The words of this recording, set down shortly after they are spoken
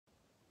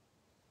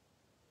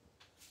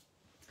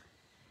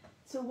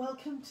So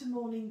welcome to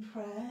morning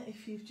prayer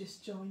if you've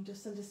just joined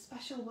us, and a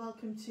special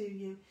welcome to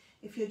you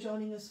if you're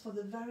joining us for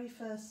the very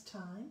first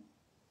time.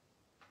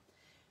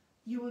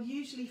 You will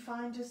usually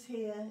find us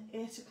here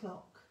 8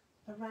 o'clock,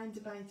 around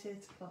about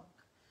 8 o'clock,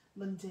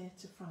 Monday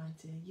to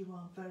Friday. You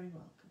are very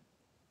welcome.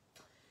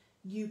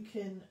 You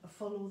can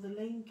follow the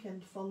link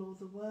and follow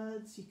the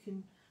words. You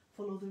can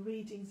follow the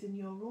readings in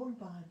your own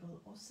Bible,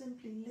 or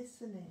simply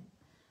listen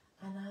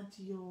in and add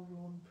your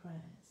own prayers.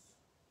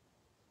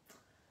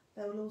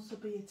 There will also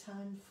be a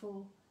time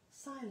for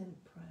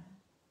silent prayer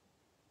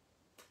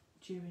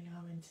during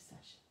our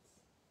intercessions.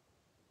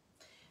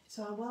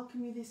 So I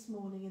welcome you this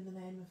morning in the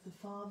name of the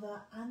Father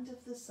and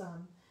of the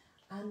Son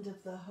and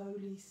of the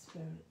Holy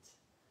Spirit.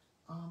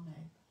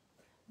 Amen.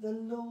 The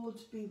Lord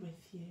be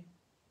with you.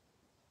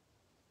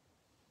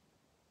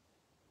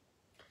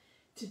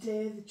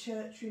 Today the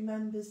Church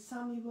remembers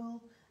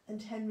Samuel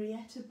and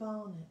Henrietta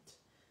Barnett,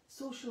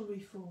 social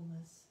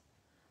reformers,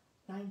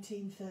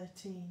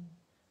 1913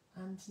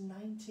 and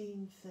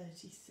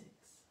 1936.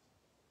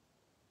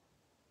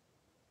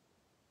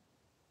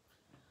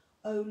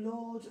 O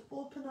Lord,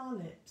 open our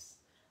lips,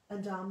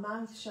 and our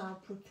mouth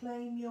shall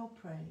proclaim your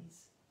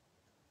praise,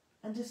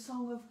 and a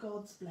song of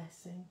God's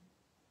blessing.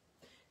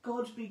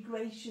 God be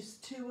gracious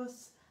to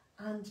us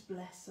and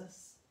bless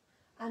us,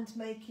 and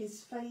make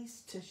his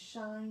face to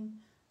shine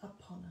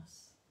upon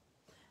us,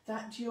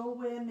 that your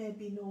way may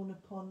be known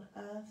upon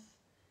earth,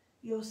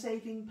 your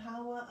saving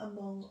power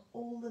among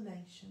all the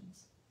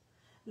nations.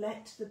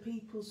 Let the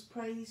peoples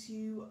praise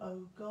you,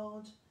 O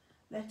God.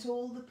 Let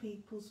all the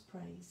peoples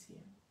praise you.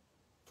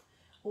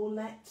 O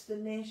let the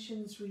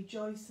nations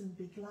rejoice and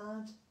be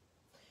glad,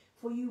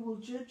 for you will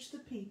judge the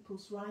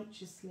peoples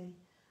righteously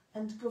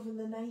and govern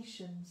the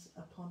nations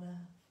upon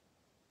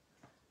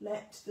earth.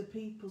 Let the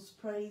peoples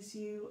praise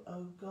you,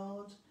 O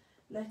God.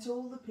 Let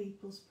all the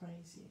peoples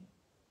praise you.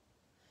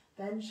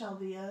 Then shall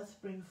the earth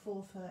bring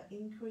forth her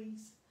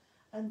increase,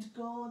 and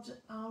God,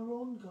 our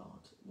own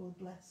God, will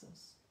bless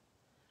us.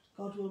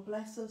 God will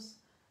bless us,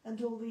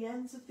 and all the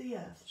ends of the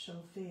earth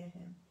shall fear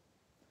him.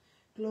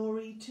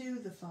 Glory to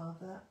the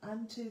Father,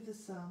 and to the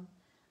Son,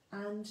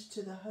 and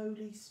to the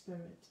Holy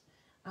Spirit,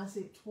 as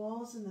it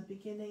was in the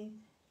beginning,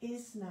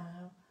 is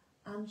now,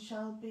 and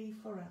shall be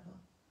forever.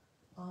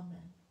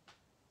 Amen.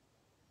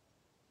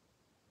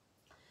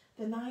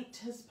 The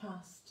night has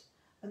passed,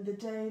 and the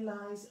day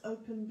lies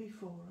open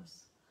before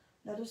us.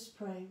 Let us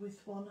pray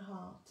with one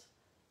heart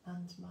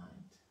and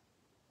mind.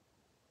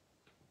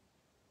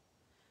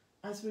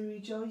 As we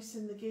rejoice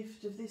in the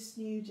gift of this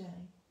new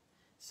day,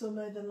 so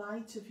may the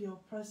light of your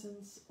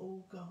presence,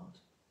 O God,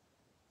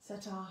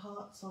 set our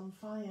hearts on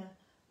fire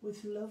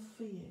with love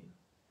for you,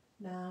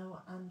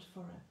 now and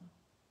forever.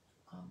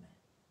 Amen.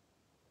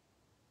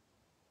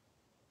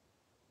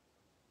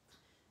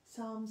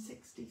 Psalm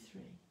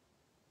 63.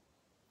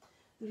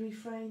 The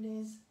refrain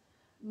is,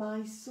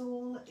 my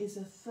soul is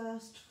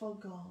athirst for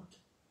God,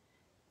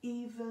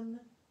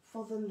 even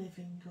for the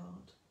living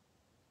God.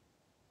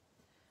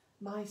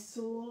 My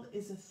soul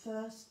is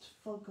athirst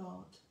for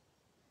God,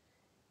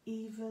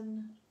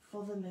 even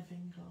for the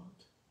living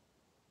God.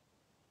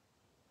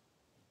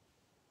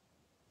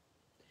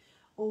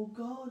 O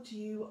God,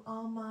 you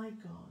are my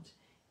God,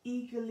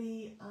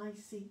 eagerly I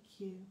seek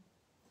you.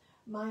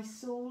 My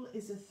soul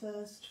is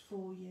athirst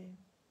for you.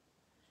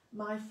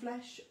 My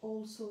flesh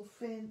also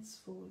faints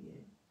for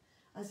you,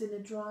 as in a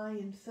dry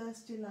and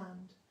thirsty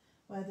land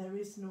where there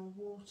is no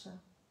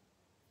water.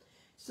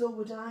 So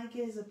would I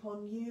gaze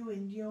upon you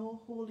in your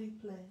holy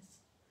place,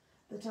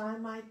 that I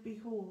might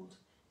behold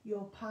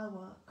your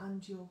power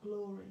and your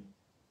glory.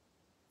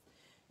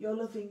 Your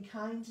loving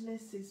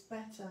kindness is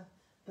better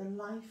than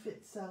life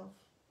itself,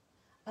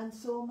 and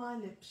so my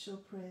lips shall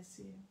praise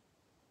you.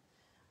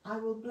 I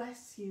will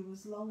bless you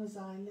as long as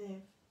I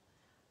live,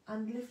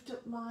 and lift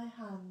up my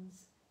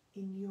hands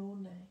in your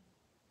name.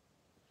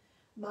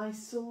 My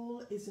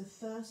soul is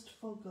athirst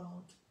for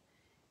God,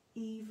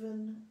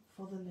 even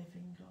for the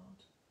living God.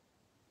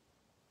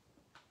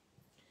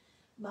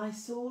 My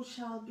soul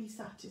shall be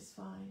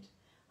satisfied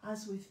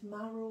as with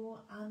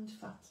marrow and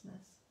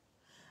fatness,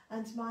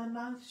 and my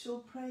mouth shall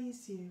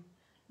praise you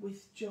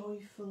with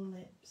joyful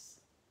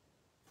lips.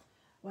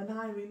 When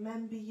I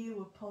remember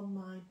you upon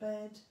my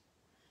bed,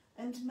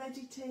 and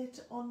meditate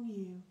on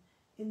you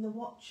in the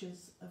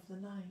watches of the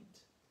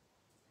night.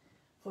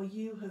 For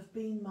you have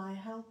been my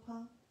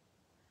helper,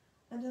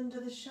 and under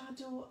the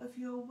shadow of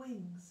your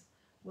wings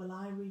will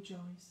I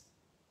rejoice.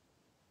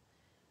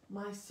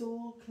 My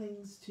soul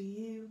clings to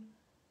you,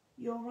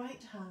 your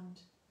right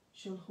hand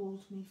shall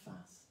hold me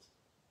fast.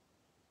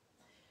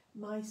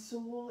 My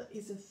soul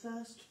is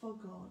athirst for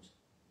God,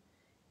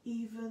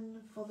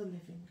 even for the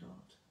living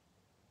God.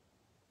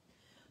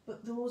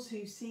 But those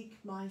who seek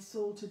my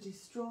soul to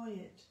destroy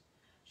it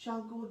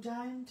shall go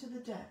down to the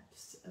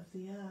depths of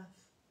the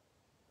earth.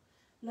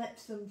 Let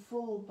them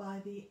fall by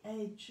the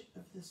edge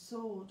of the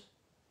sword,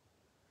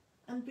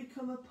 and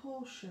become a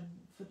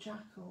portion for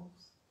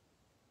jackals.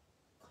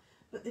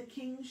 But the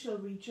king shall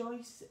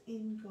rejoice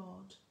in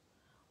God.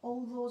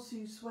 All those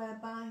who swear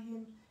by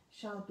him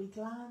shall be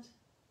glad.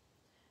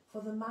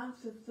 for the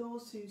mouth of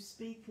those who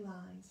speak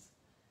lies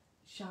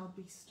shall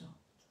be stopped.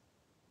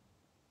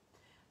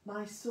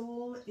 My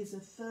soul is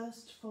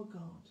athirst for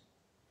God,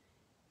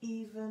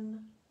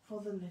 even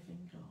for the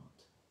living God.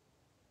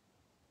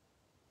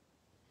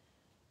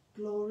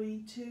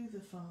 Glory to the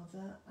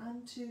Father,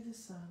 and to the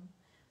Son,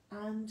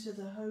 and to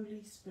the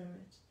Holy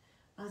Spirit,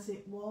 as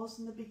it was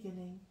in the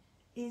beginning,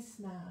 is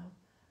now,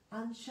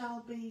 and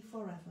shall be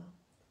forever.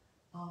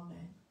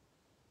 Amen.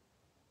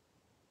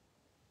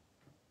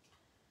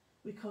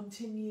 We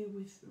continue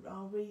with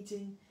our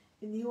reading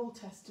in the Old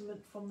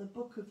Testament from the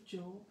book of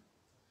Job.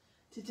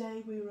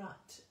 Today we're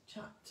at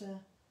chapter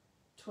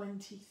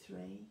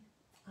 23,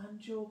 and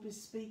Job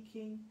is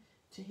speaking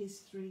to his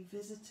three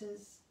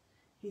visitors,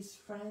 his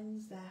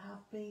friends. There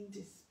have been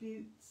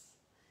disputes,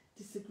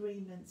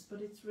 disagreements,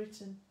 but it's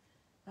written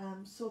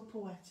so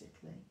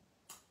poetically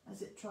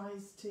as it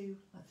tries to,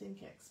 I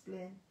think,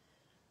 explain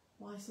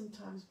why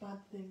sometimes bad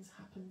things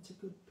happen to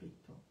good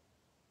people.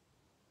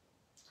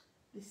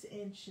 This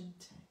ancient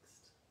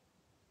text.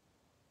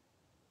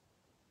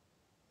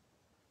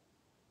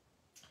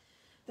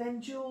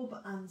 Then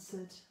Job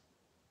answered,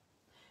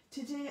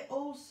 "Today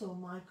also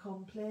my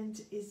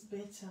complaint is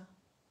bitter.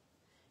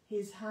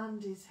 His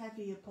hand is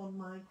heavy upon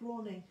my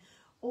groaning.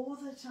 Oh,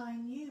 that I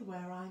knew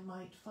where I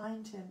might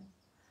find him,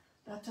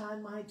 that I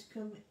might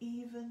come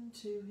even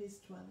to his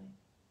dwelling.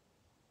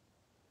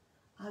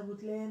 I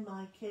would lay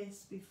my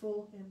case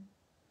before him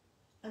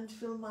and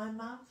fill my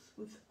mouth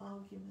with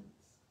arguments.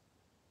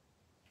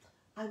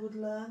 I would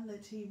learn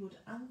that he would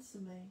answer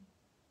me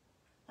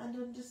and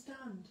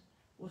understand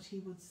what he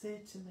would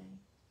say to me.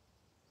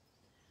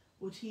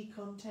 Would he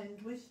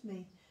contend with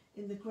me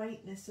in the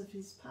greatness of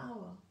his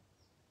power?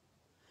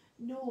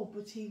 No,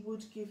 but he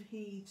would give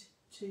heed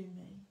to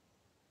me.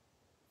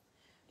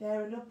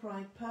 There an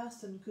upright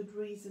person could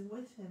reason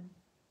with him,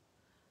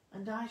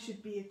 and I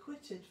should be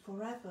acquitted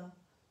forever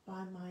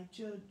by my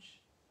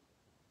judge.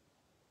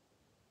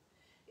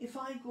 If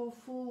I go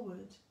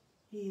forward,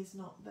 he is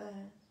not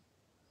there,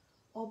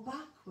 or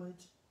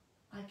backward,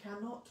 I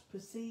cannot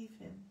perceive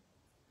him.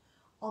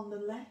 On the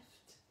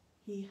left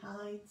he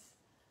hides,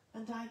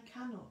 and I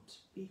cannot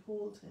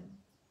behold him.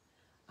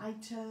 I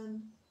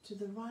turn to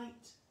the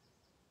right,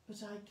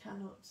 but I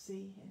cannot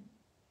see him.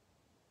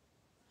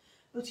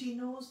 But he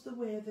knows the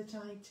way that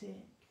I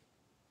take.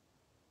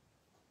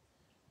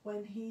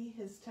 When he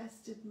has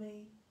tested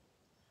me,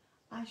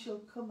 I shall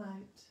come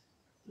out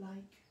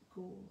like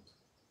gold.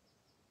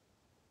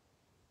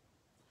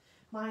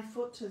 My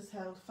foot has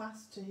held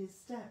fast to his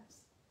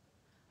steps.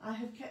 I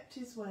have kept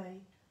his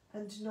way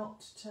and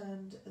not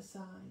turned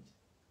aside.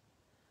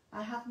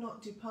 I have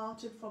not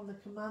departed from the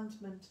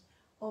commandment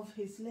of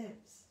his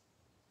lips.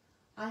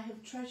 I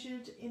have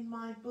treasured in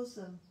my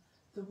bosom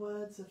the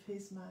words of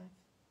his mouth.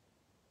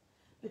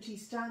 But he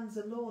stands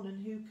alone,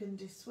 and who can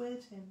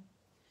dissuade him?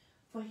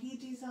 For he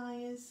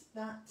desires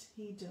that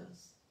he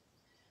does.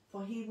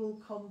 For he will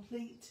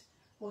complete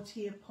what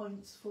he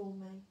appoints for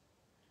me,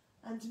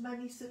 and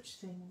many such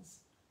things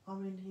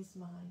are in his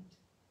mind.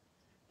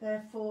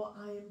 Therefore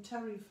I am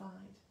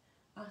terrified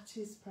at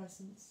his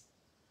presence.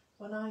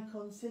 When I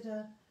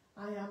consider,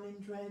 I am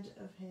in dread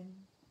of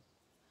him.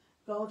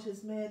 God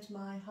has made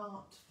my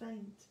heart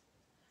faint.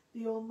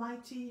 The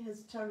Almighty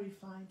has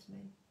terrified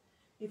me.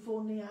 If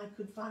only I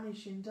could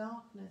vanish in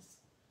darkness,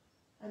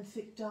 and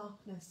thick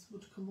darkness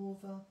would come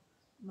over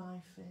my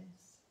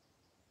face."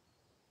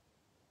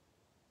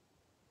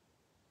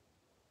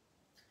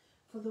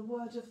 For the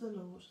word of the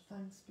Lord,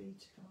 thanks be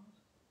to God.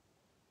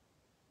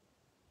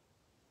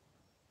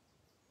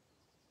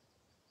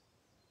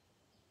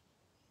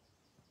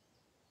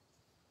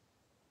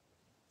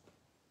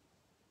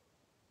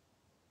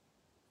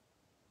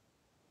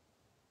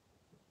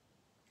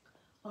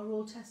 Our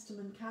Old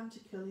Testament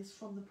canticle is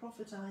from the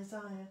prophet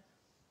Isaiah,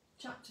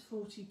 chapter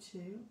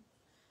 42,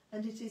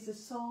 and it is a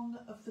song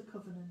of the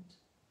covenant.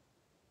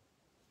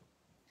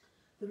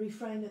 The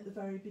refrain at the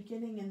very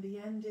beginning and the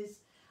end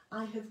is,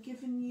 "I have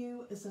given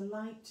you as a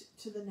light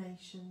to the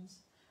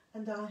nations,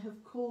 and I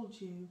have called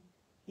you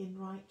in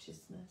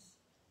righteousness.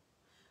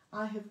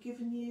 I have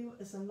given you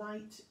as a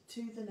light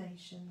to the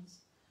nations,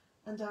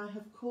 and I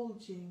have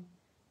called you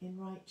in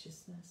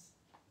righteousness.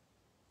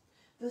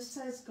 Thus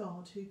says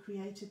God, who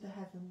created the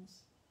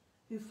heavens,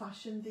 who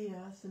fashioned the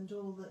earth and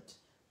all that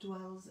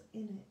dwells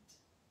in it,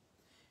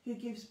 who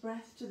gives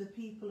breath to the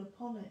people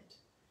upon it,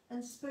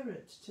 and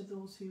spirit to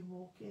those who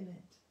walk in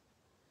it.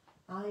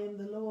 I am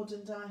the Lord,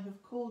 and I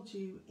have called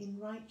you in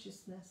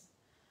righteousness.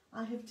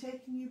 I have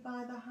taken you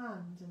by the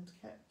hand and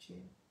kept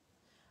you.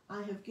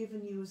 I have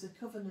given you as a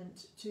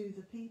covenant to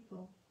the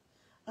people,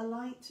 a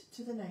light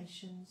to the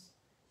nations,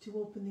 to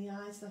open the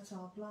eyes that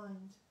are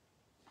blind,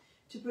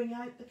 to bring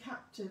out the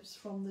captives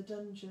from the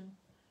dungeon,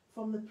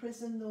 from the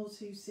prison those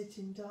who sit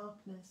in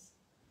darkness.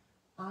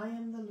 I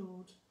am the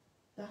Lord,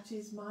 that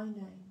is my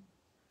name.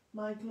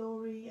 My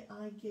glory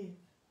I give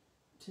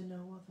to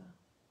no other."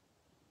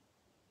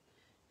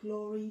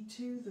 Glory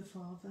to the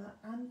Father,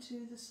 and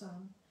to the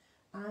Son,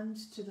 and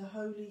to the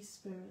Holy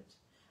Spirit,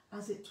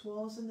 as it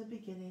was in the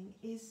beginning,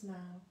 is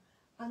now,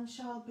 and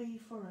shall be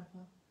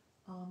forever.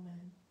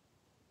 Amen.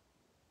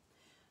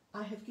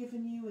 I have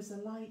given you as a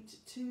light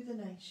to the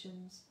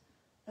nations,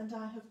 and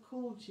I have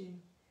called you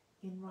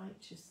in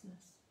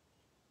righteousness.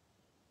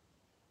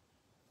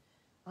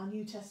 Our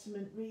New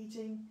Testament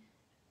reading,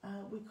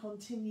 we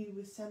continue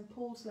with St.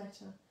 Paul's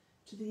letter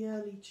to the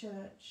early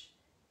church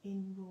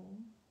in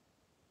Rome.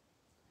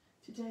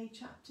 Today,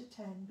 chapter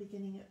 10,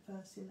 beginning at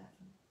verse 11.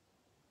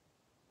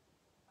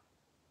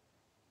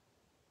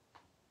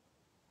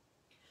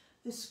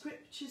 The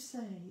scripture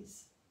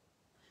says,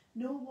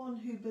 "No one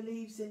who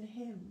believes in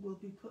him will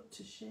be put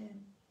to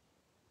shame.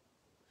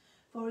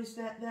 For is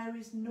that there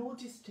is no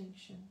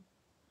distinction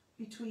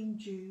between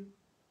Jew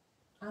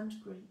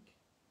and Greek.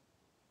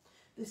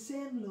 The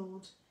same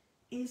Lord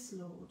is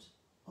Lord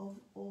of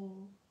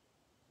all,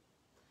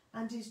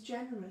 and is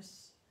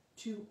generous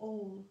to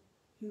all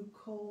who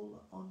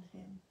call on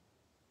him.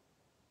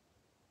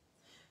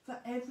 For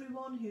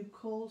everyone who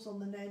calls on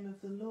the name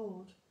of the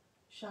Lord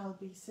shall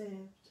be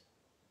saved.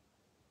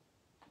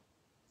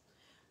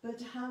 But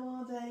how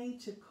are they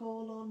to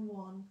call on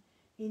one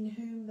in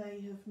whom they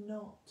have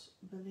not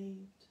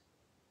believed?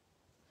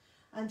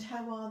 And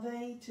how are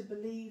they to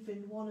believe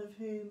in one of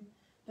whom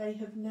they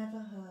have never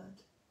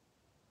heard?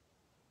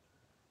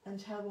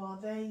 And how are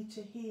they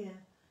to hear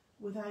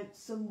without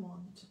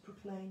someone to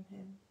proclaim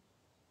him?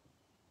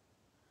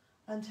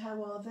 And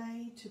how are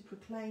they to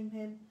proclaim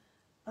him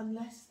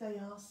unless they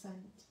are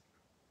sent?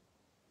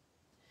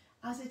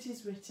 As it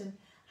is written,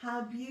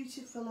 how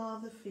beautiful are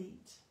the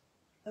feet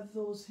of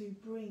those who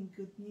bring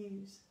good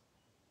news.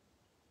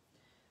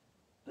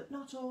 But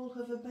not all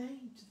have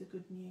obeyed the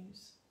good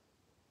news.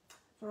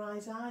 For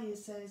Isaiah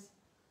says,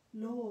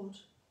 Lord,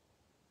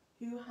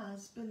 who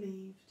has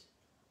believed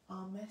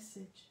our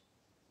message?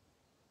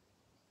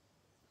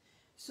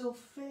 So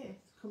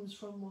faith comes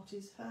from what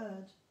is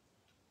heard,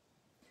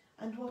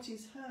 and what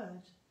is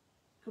heard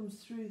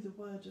comes through the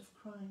word of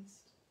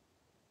Christ.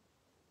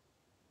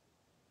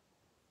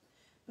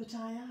 But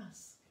I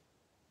ask,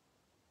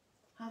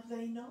 have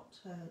they not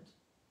heard?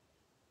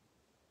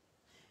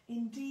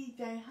 Indeed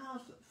they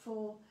have,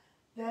 for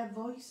their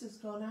voice has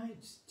gone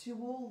out to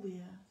all the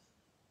earth,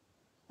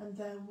 and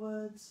their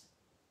words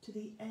to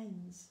the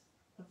ends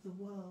of the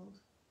world.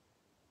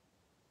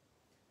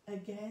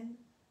 Again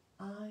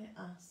I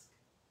ask,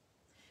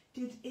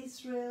 did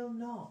Israel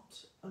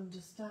not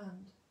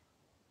understand?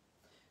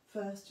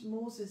 First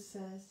Moses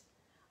says,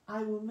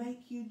 I will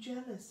make you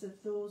jealous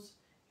of those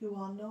who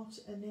are not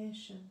a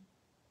nation.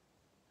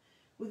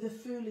 With a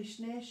foolish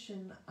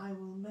nation I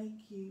will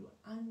make you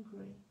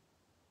angry.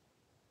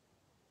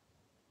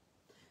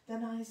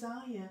 Then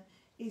Isaiah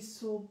is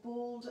so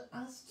bold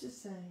as to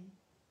say,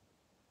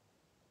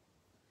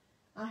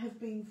 I have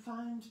been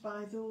found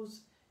by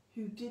those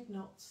who did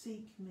not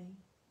seek me.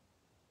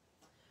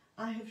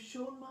 I have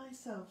shown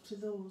myself to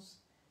those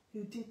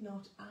who did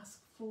not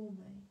ask for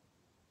me.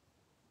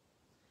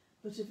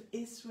 But of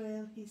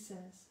Israel he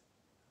says,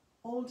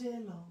 all day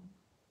long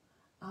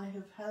I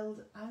have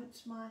held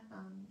out my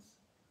hands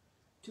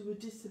to a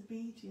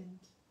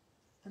disobedient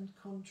and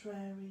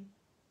contrary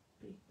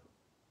people.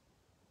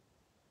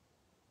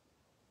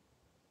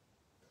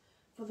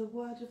 For the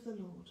word of the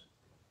Lord,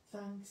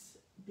 thanks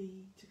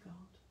be to God.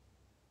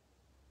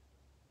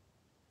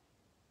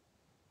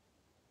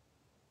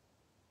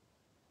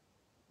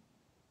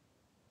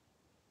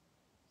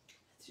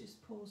 Let's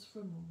just pause for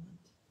a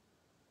moment.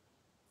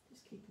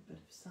 Just keep a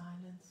bit of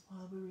silence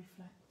while we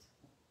reflect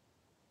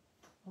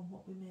on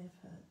what we may have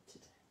heard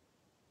today.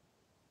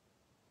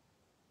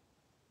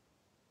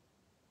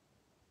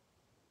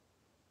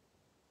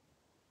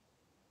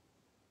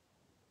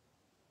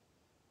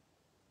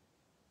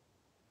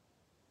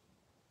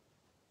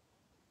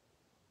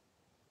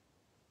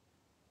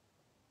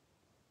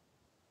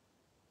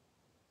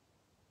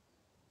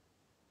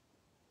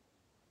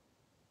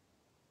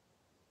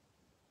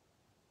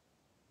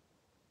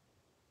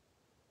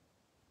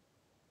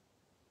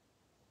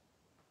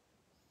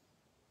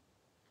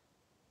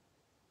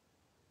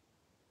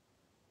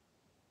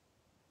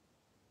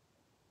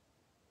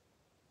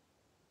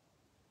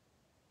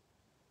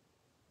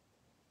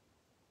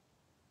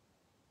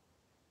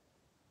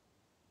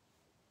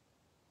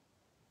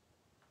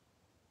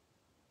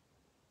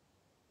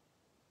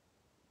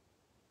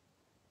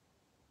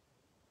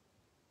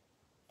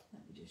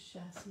 Let me just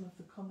share some of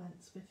the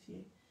comments with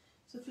you.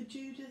 So for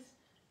Judith,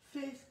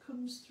 faith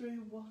comes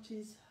through what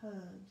is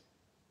heard.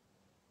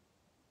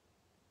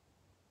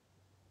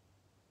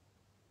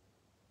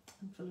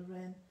 And for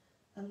Lorraine,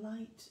 a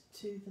light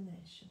to the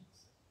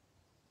nations.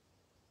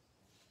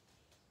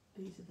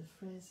 These are the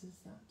phrases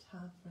that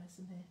have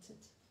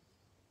resonated.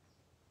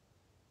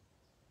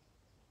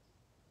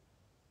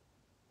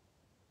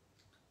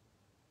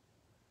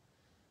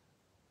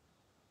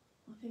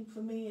 I think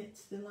for me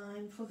it's the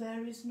line, for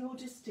there is no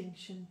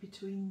distinction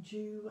between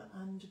Jew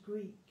and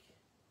Greek.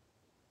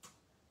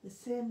 The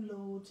same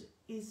Lord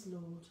is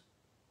Lord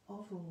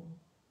of all,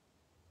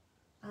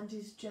 and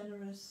is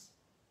generous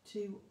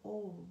to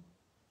all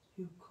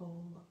who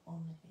call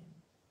on him.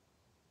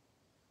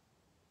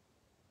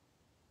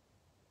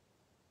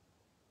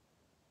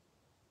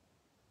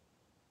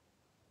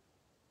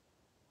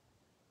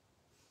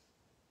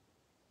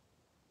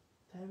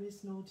 there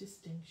is no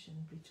distinction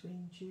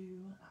between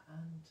Jew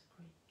and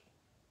Greek.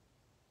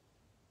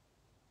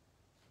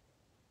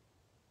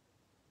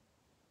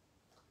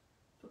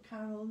 For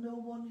Carol, no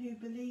one who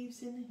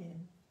believes in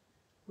him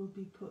will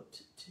be put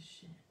to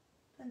shame.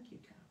 Thank you,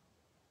 Carol.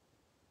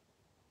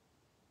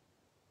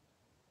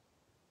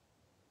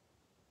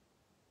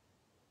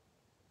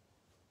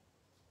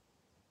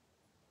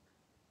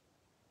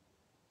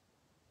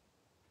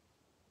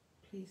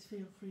 Please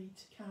feel free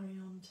to carry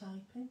on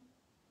typing.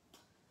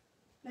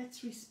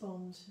 Let's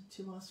respond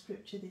to our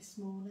scripture this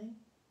morning.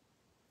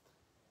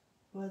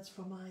 Words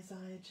from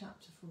Isaiah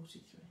chapter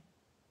 43.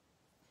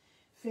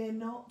 Fear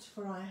not,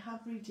 for I have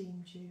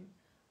redeemed you.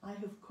 I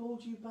have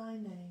called you by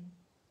name.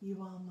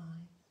 You are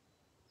mine.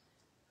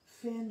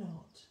 Fear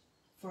not,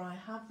 for I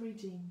have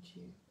redeemed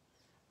you.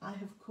 I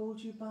have called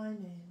you by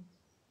name.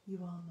 You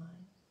are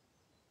mine.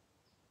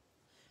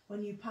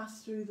 When you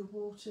pass through the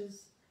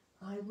waters,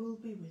 I will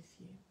be with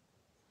you.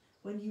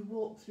 When you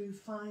walk through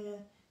fire,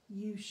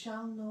 you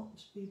shall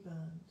not be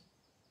burned.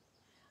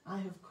 I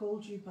have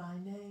called you by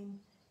name.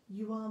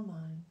 You are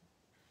mine.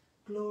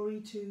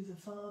 Glory to the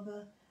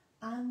Father,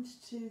 and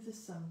to the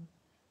Son,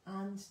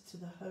 and to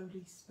the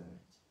Holy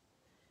Spirit.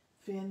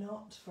 Fear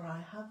not, for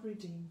I have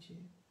redeemed you.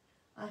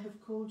 I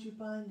have called you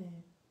by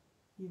name.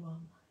 You are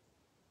mine.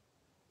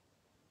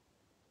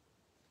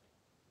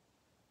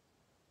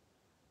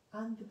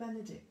 And the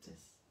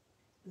Benedictus,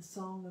 the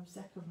song of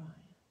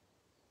Zechariah.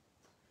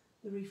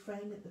 The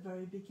refrain at the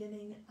very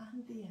beginning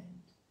and the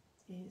end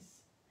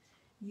is,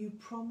 you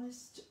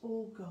promised,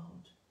 O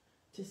God,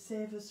 to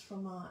save us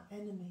from our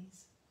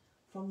enemies,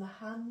 from the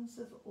hands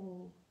of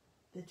all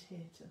that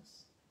hate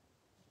us.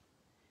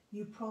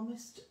 You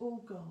promised, O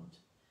God,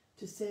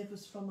 to save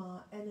us from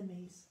our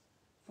enemies,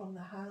 from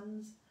the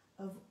hands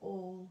of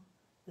all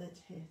that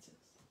hate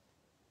us.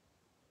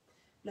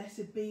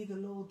 Blessed be the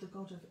Lord, the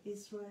God of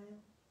Israel,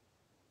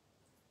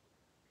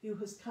 who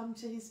has come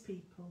to his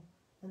people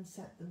and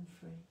set them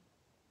free.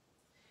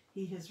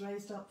 He has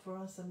raised up for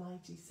us a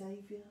mighty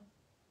Saviour,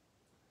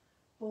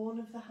 born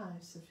of the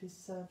house of his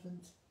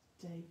servant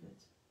David.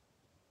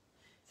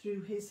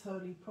 Through his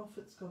holy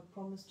prophets God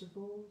promised of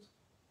old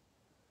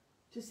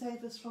to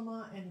save us from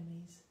our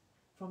enemies,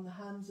 from the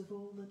hands of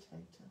all that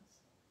hate us,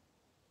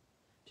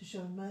 to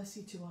show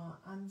mercy to our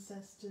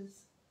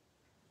ancestors,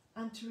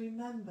 and to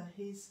remember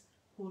his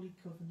holy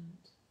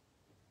covenant.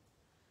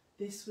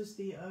 This was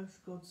the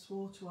oath God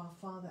swore to our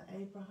father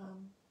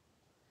Abraham,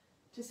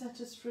 to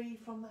set us free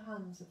from the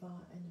hands of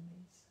our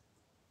enemies,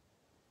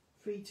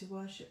 free to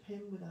worship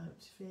him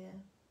without fear,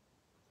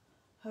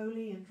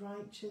 holy and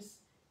righteous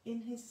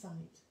in his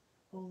sight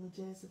all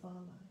the days of our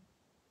life.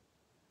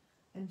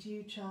 And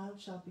you, child,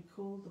 shall be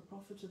called the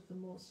prophet of the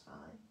Most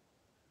High,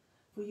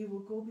 for you will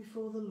go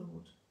before the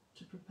Lord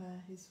to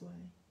prepare his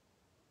way,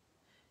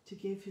 to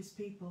give his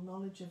people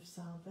knowledge of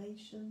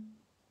salvation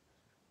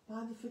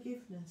by the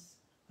forgiveness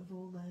of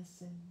all their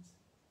sins.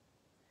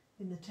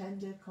 In the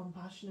tender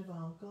compassion of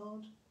our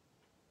God,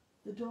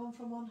 the dawn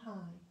from on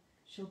high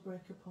shall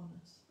break upon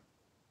us,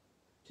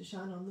 to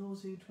shine on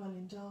those who dwell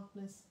in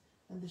darkness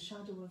and the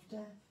shadow of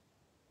death,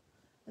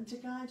 and to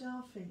guide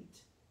our feet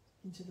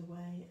into the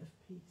way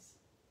of peace.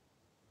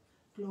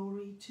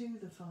 Glory to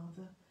the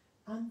Father,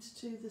 and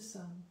to the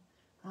Son,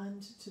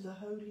 and to the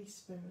Holy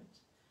Spirit,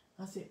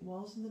 as it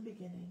was in the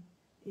beginning,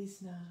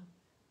 is now,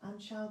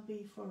 and shall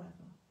be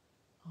forever.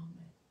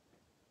 Amen.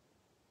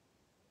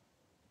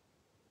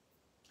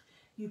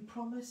 You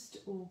promised,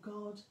 O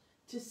God,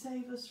 to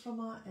save us from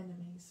our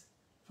enemies,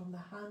 from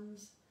the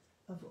hands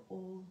of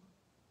all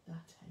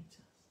that hate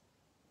us.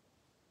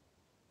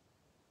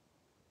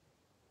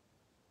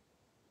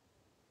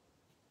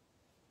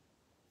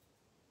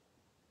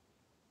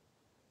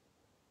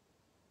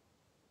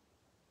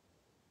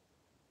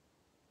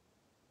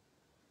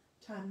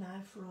 Time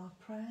now for our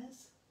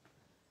prayers,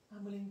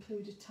 and we'll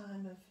include a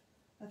time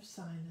of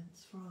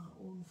silence for our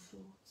own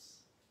thoughts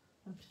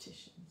and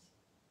petitions.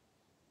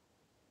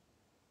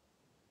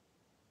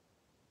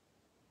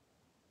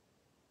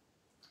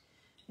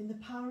 In the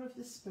power of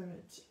the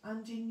Spirit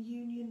and in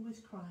union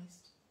with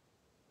Christ,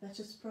 let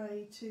us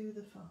pray to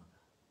the Father.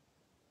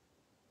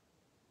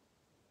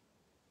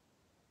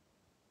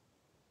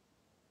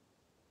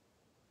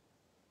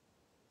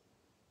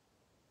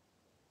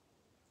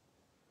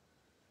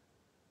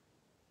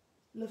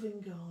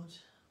 Loving God,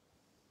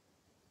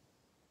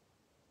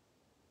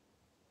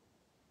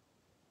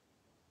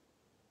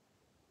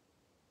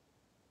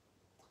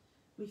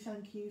 we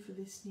thank you for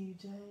this new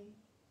day.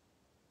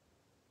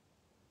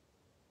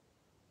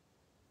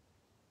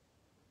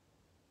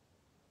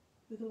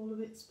 With all of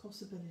its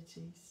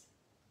possibilities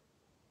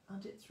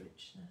and its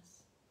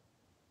richness.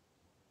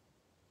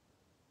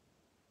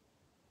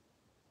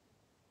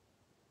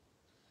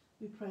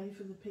 We pray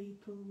for the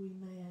people we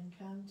may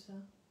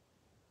encounter.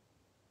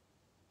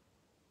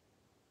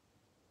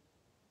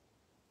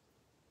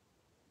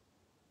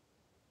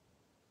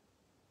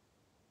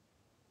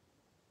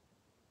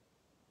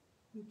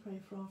 We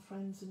pray for our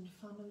friends and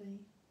family.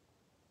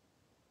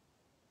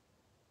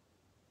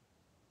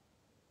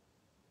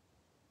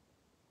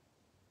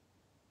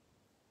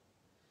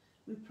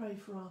 pray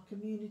for our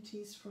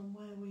communities from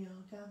where we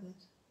are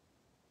gathered.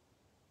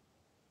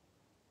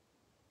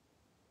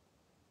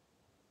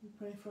 We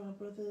pray for our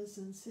brothers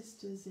and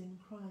sisters in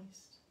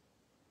Christ.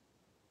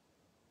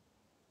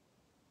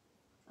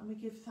 And we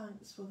give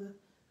thanks for the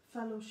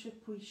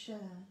fellowship we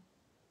share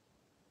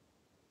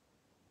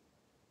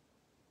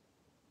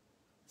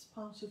as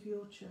part of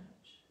your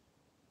church,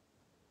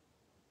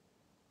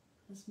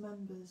 as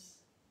members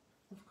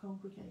of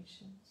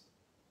congregations.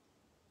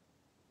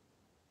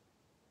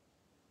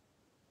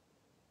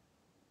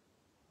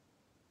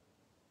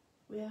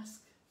 We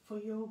ask for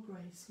your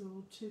grace,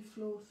 Lord, to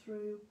flow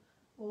through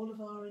all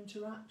of our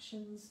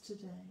interactions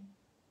today.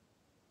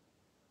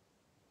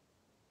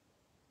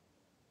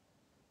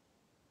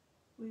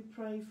 We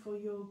pray for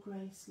your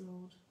grace,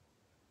 Lord,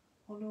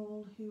 on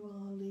all who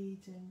are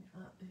leading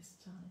at this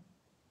time.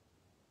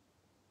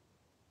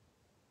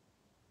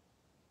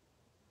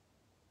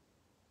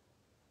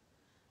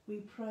 We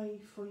pray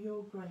for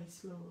your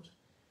grace, Lord,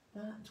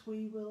 that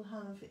we will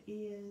have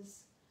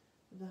ears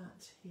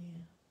that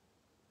hear.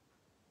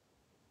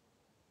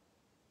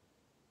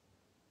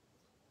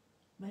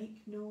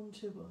 Make known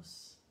to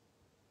us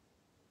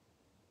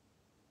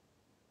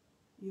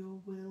your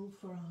will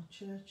for our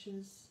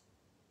churches,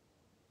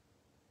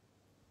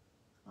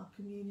 our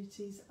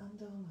communities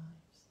and our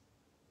lives.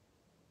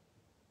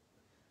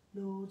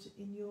 Lord,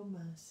 in your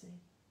mercy,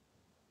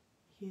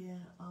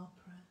 hear our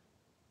prayer.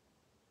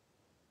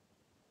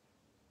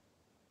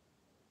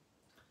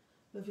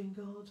 Loving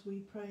God, we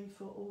pray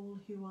for all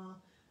who are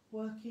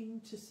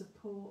working to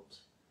support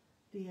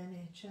the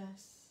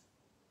NHS,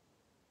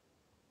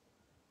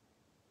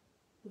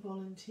 the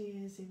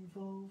volunteers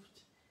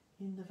involved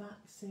in the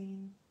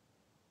vaccine,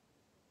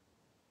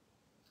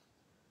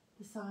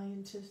 the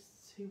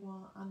scientists who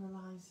are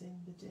analysing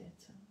the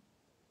data.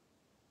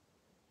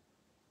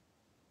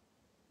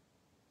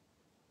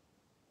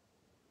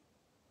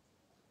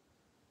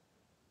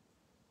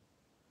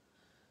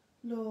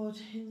 Lord,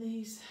 in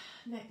these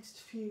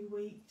next few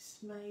weeks,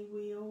 may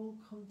we all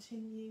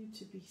continue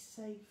to be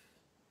safe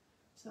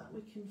so that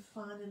we can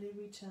finally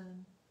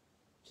return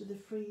to the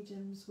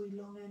freedoms we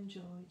long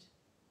enjoyed,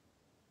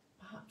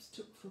 perhaps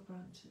took for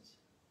granted.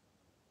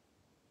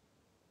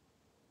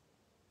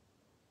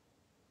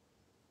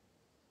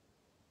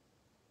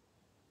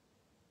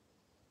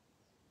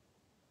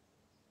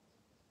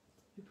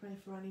 We pray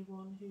for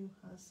anyone who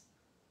has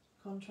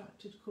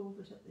contracted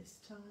COVID at this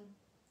time,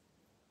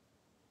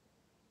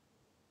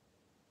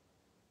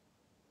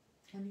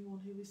 anyone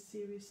who is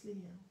seriously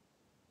ill.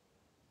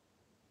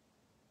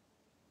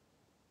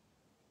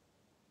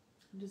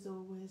 And as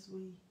always,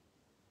 we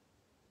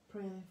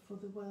pray for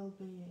the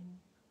well-being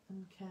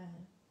and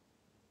care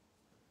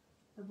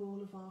of all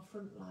of our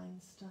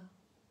frontline staff,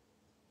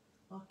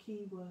 our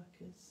key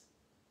workers,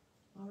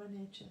 our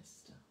NHS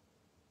staff.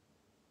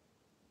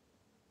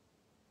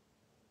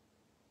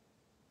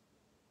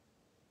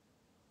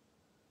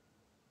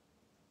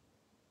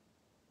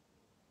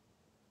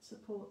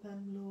 Support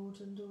them, Lord,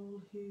 and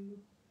all who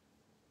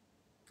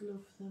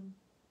love them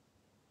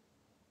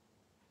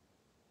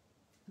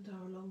and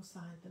are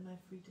alongside them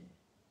every day.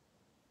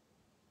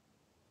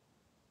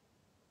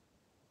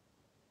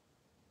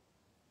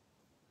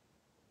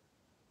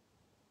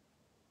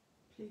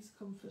 Please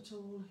comfort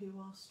all who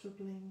are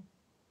struggling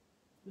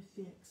with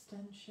the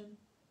extension,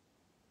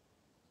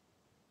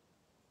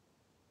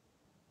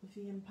 with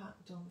the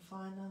impact on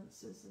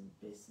finances and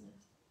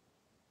business.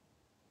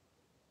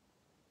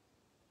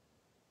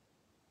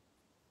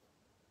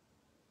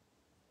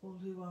 All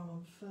who are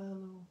on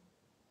furlough,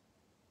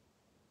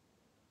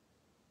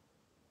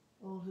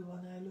 all who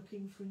are now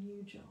looking for a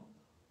new job.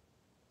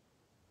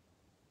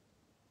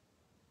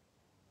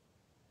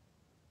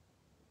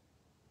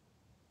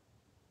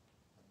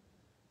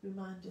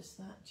 Remind us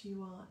that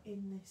you are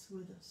in this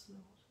with us,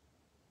 Lord.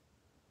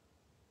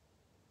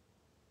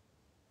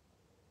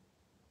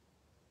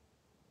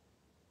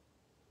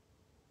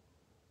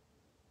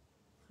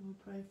 And we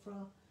pray for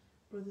our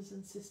brothers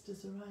and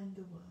sisters around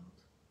the world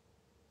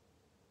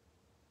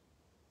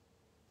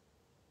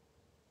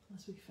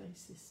as we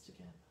face this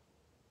together.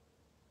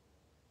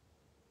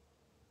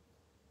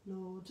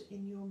 Lord,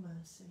 in your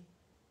mercy,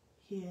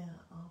 hear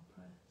our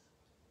prayers.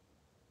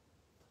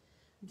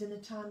 And in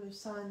a time of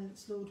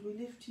silence, Lord, we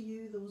lift to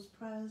you those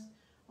prayers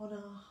on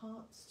our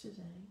hearts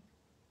today.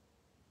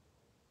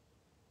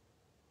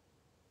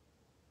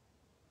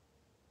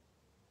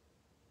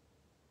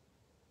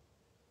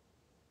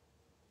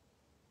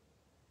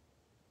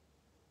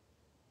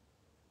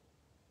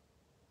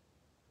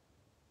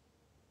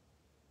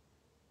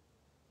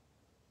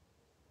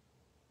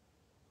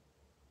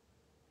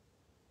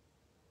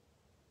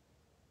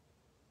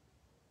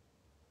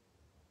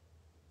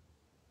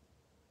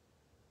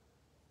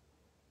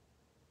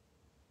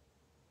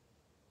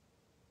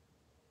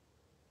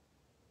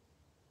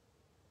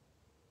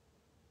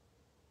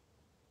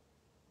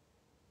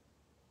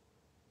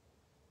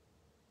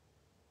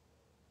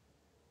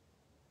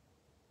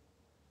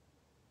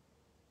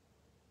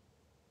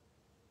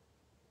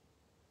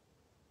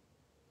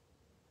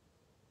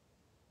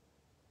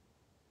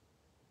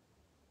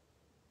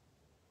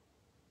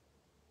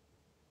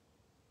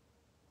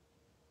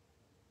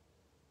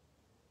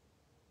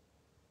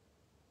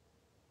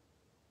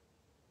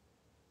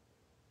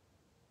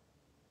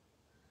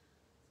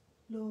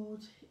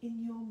 Lord,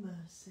 in your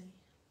mercy,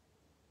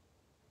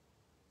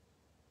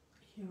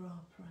 hear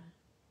our prayer.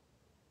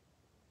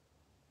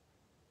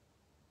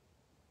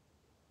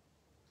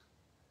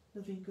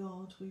 Loving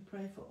God, we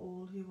pray for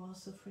all who are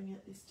suffering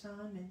at this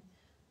time in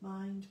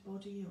mind,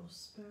 body or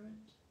spirit.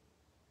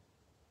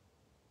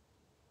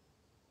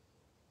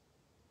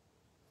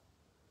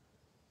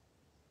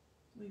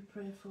 We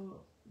pray for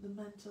the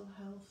mental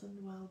health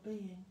and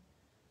well-being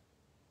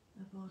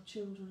of our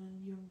children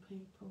and young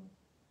people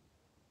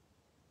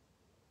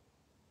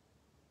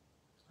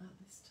at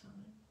this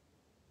time.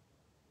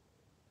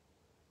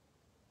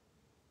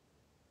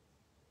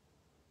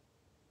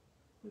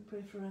 We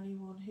pray for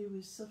anyone who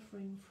is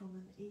suffering from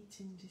an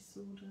eating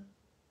disorder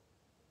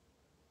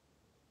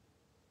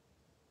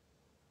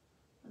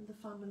and the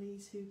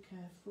families who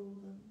care for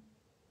them.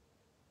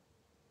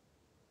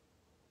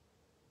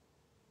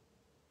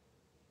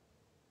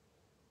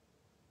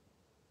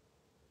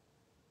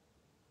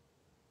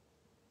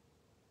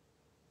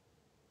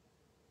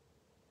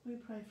 We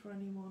pray for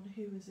anyone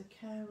who is a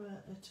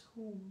carer at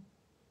home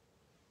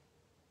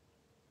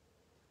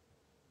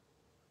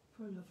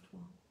for a loved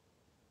one.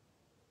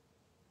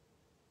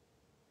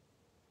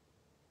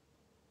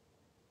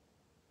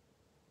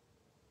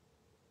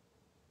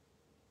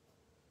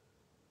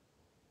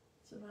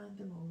 Surround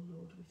them all,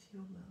 Lord, with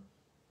your love.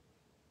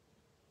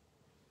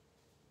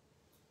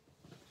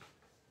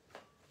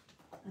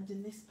 And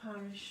in this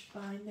parish,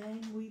 by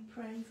name, we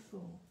pray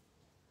for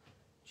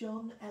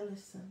John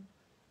Ellison,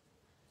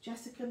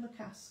 Jessica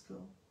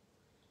McCaskill,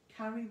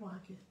 Carrie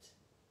Waggett,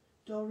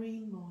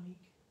 Doreen Moig,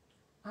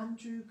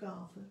 Andrew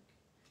Garvick,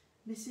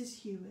 Mrs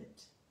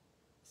Hewitt,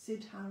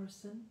 Sid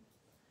Harrison,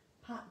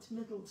 Pat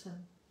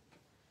Middleton,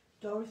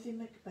 Dorothy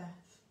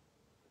Macbeth,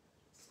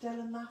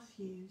 Stella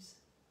Matthews,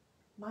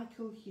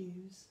 Michael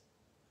Hughes,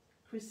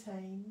 Chris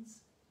Haynes,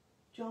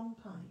 John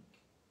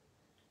Pike,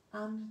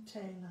 Anne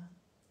Taylor,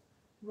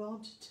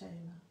 Rod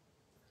Taylor,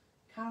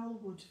 Carol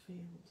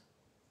Woodfield,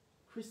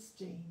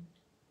 Christine,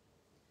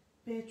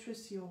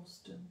 Beatrice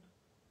Yorston,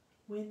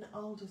 Wynne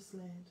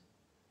Alderslade,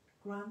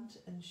 Grant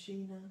and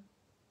Sheena,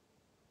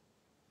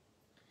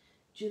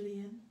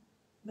 Gillian,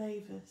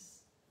 Mavis,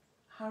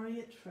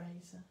 Harriet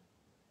Fraser,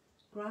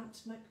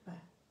 Grant Macbeth,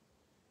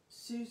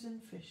 Susan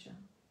Fisher,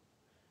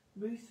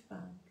 Ruth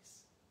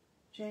Banks,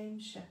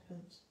 James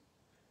Shepherd,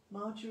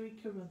 Marjorie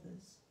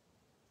Carruthers,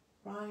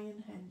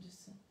 Brian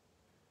Henderson,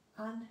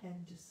 Anne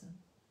Henderson,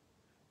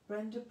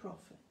 Brenda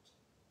Prophet,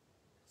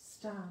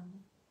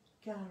 Stan,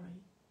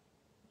 Gary,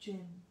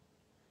 Jim,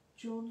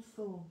 John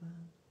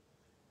Thorburn,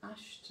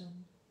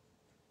 Ashton,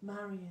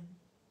 Marion,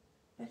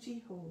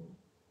 Betty Hall,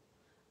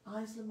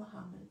 Isla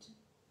Mohammed,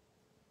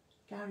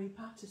 Gary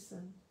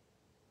Patterson,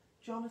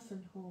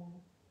 Jonathan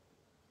Hall,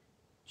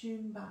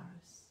 June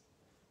Barris,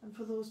 and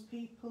for those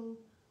people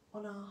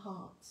on our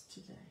hearts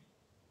today.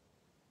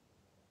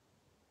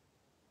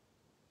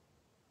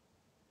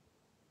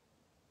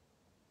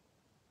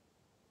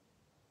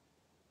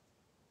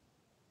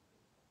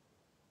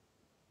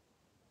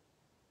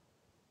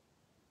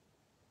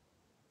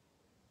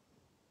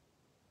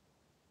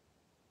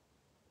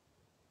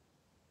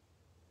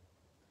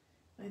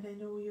 May they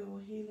know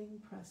your healing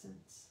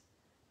presence,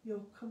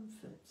 your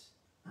comfort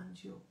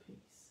and your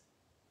peace.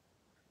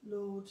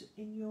 Lord,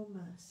 in your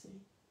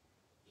mercy,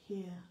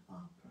 hear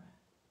our prayer.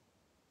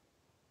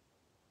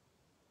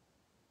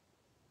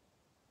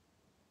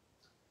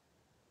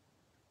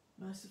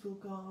 Merciful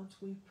God,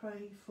 we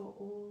pray for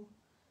all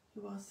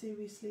who are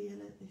seriously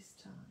ill at this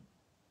time.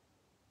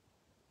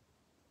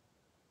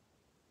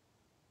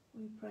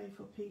 We pray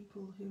for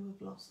people who have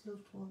lost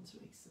loved ones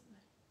recently.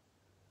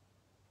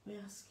 We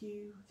ask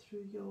you,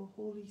 through your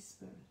Holy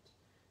Spirit,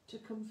 to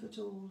comfort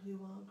all who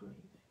are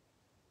grieving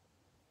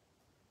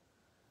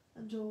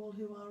and all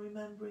who are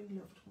remembering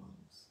loved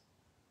ones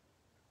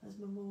as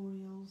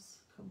memorials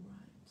come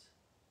round,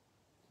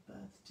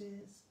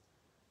 birthdays,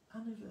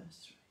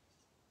 anniversaries.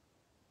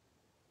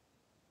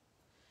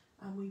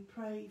 And we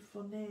pray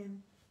for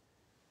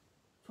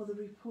the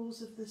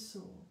repose of the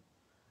soul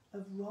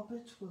of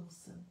Robert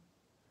Wilson,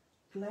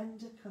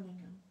 Glenda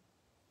Cunningham,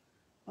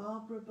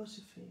 Barbara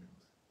Butterfield,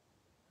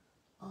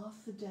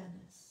 Arthur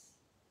Dennis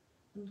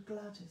and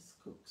Gladys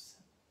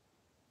Cookson.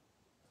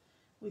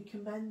 We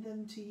commend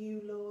them to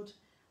you, Lord,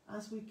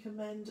 as we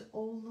commend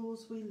all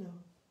those we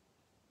love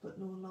but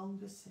no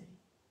longer see,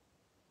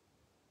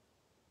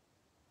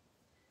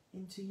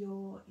 into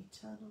your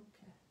eternal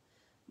care.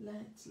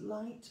 Let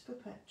light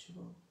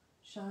perpetual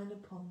shine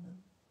upon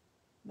them.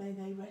 May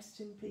they rest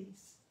in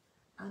peace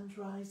and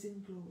rise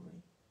in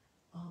glory.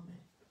 Amen.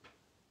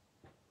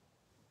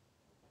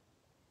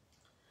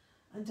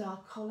 And our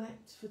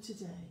collect for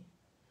today.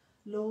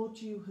 Lord,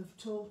 you have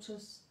taught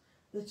us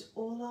that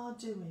all our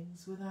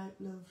doings without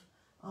love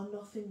are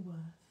nothing worth.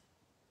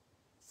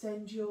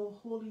 Send your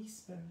Holy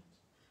Spirit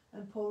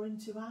and pour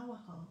into our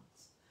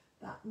hearts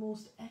that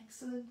most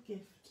excellent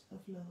gift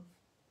of love,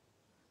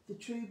 the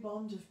true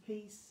bond of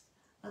peace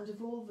and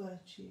of all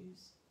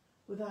virtues,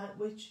 without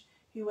which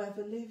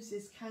whoever lives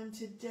is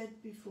counted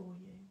dead before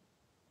you.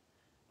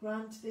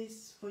 Grant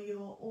this for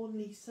your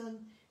only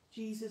Son,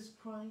 Jesus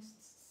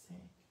Christ's sake,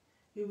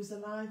 who was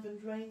alive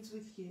and reigns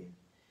with you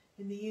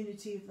in the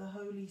unity of the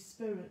Holy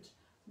Spirit,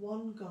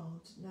 one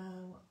God,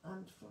 now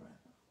and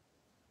forever.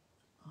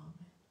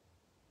 Amen.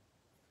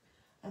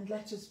 And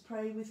let us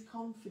pray with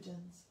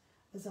confidence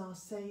as our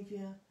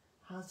Saviour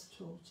has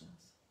taught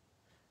us.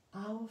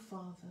 Our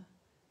Father,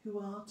 who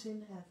art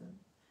in heaven,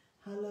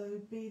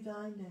 hallowed be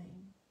thy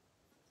name.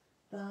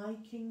 Thy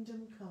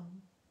kingdom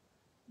come,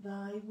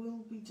 thy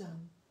will be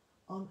done,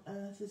 on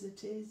earth as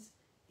it is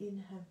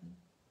in heaven.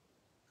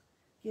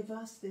 Give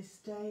us this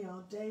day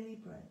our daily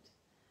bread,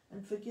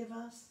 and forgive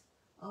us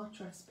our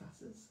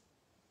trespasses,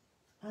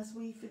 as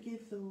we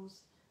forgive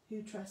those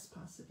who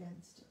trespass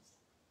against us.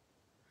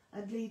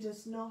 And lead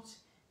us not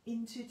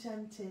into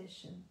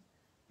temptation,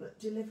 but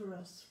deliver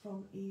us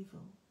from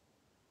evil.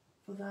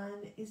 For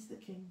thine is the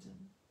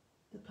kingdom,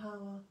 the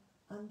power,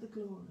 and the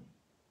glory,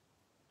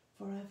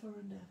 forever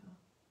and ever.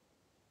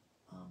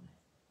 Amen.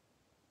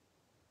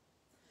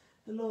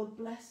 The Lord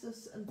bless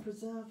us and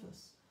preserve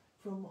us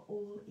from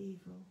all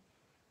evil,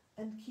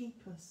 and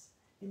keep us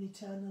in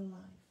eternal life.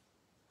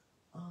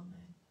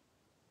 Amen.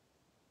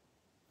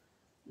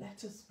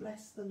 Let us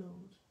bless the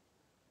Lord.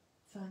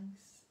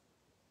 Thanks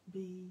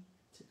be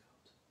to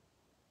God.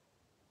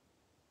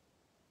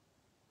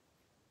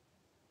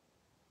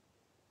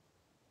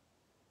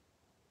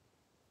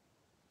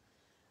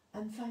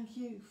 And thank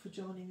you for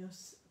joining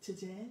us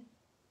today.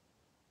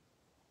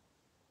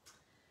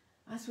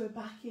 As we're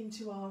back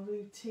into our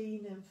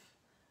routine of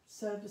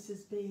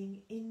services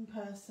being in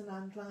person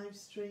and live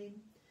stream,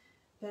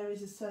 there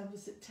is a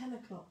service at 10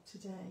 o'clock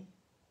today,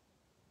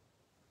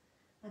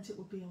 and it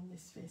will be on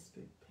this Facebook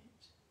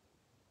page.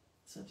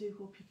 So I do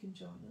hope you can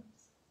join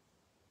us.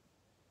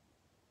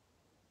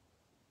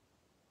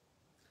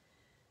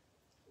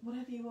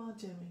 Whatever you are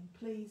doing,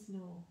 please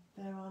know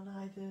there are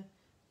neither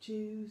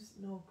Jews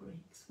nor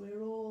Greeks.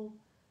 We're all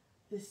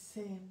the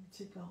same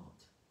to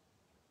God.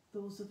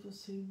 Those of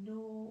us who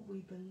know, we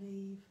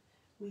believe,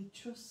 we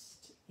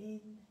trust in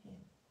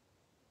him.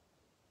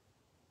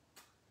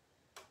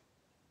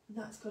 And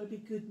that's got to be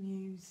good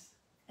news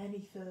any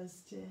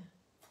Thursday,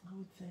 I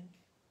would think.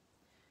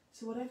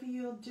 So whatever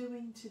you're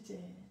doing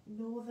today,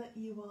 know that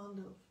you are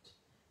loved.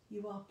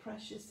 You are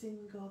precious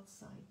in God's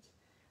sight,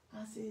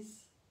 as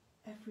is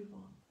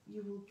everyone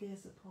you will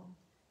gaze upon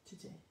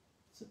today.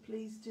 So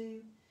please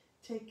do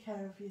take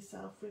care of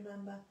yourself.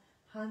 Remember,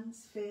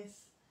 hands,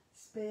 face,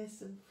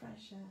 space and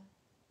fresh air.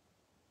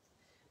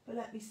 But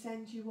let me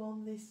send you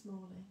on this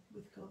morning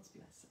with God's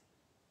blessing.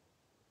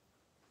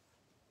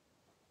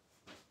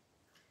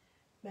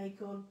 May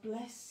God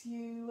bless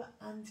you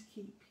and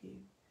keep you.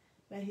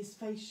 May his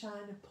face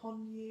shine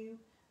upon you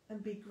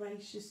and be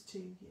gracious to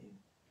you.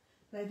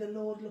 May the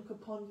Lord look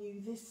upon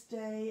you this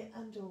day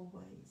and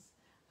always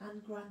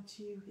and grant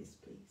you his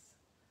peace.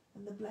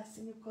 And the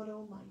blessing of God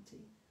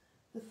Almighty,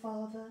 the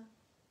Father,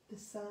 the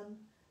Son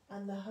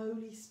and the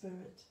Holy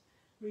Spirit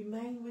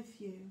remain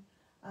with you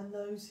and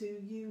those who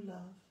you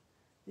love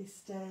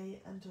this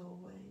day and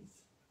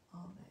always.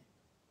 Amen.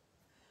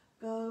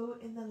 Go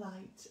in the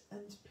light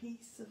and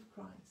peace of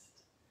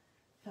Christ.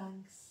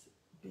 Thanks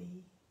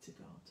be to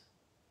God.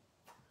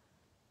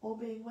 All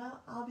being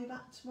well, I'll be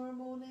back tomorrow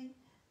morning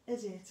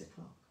at 8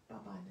 o'clock. Bye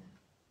bye now.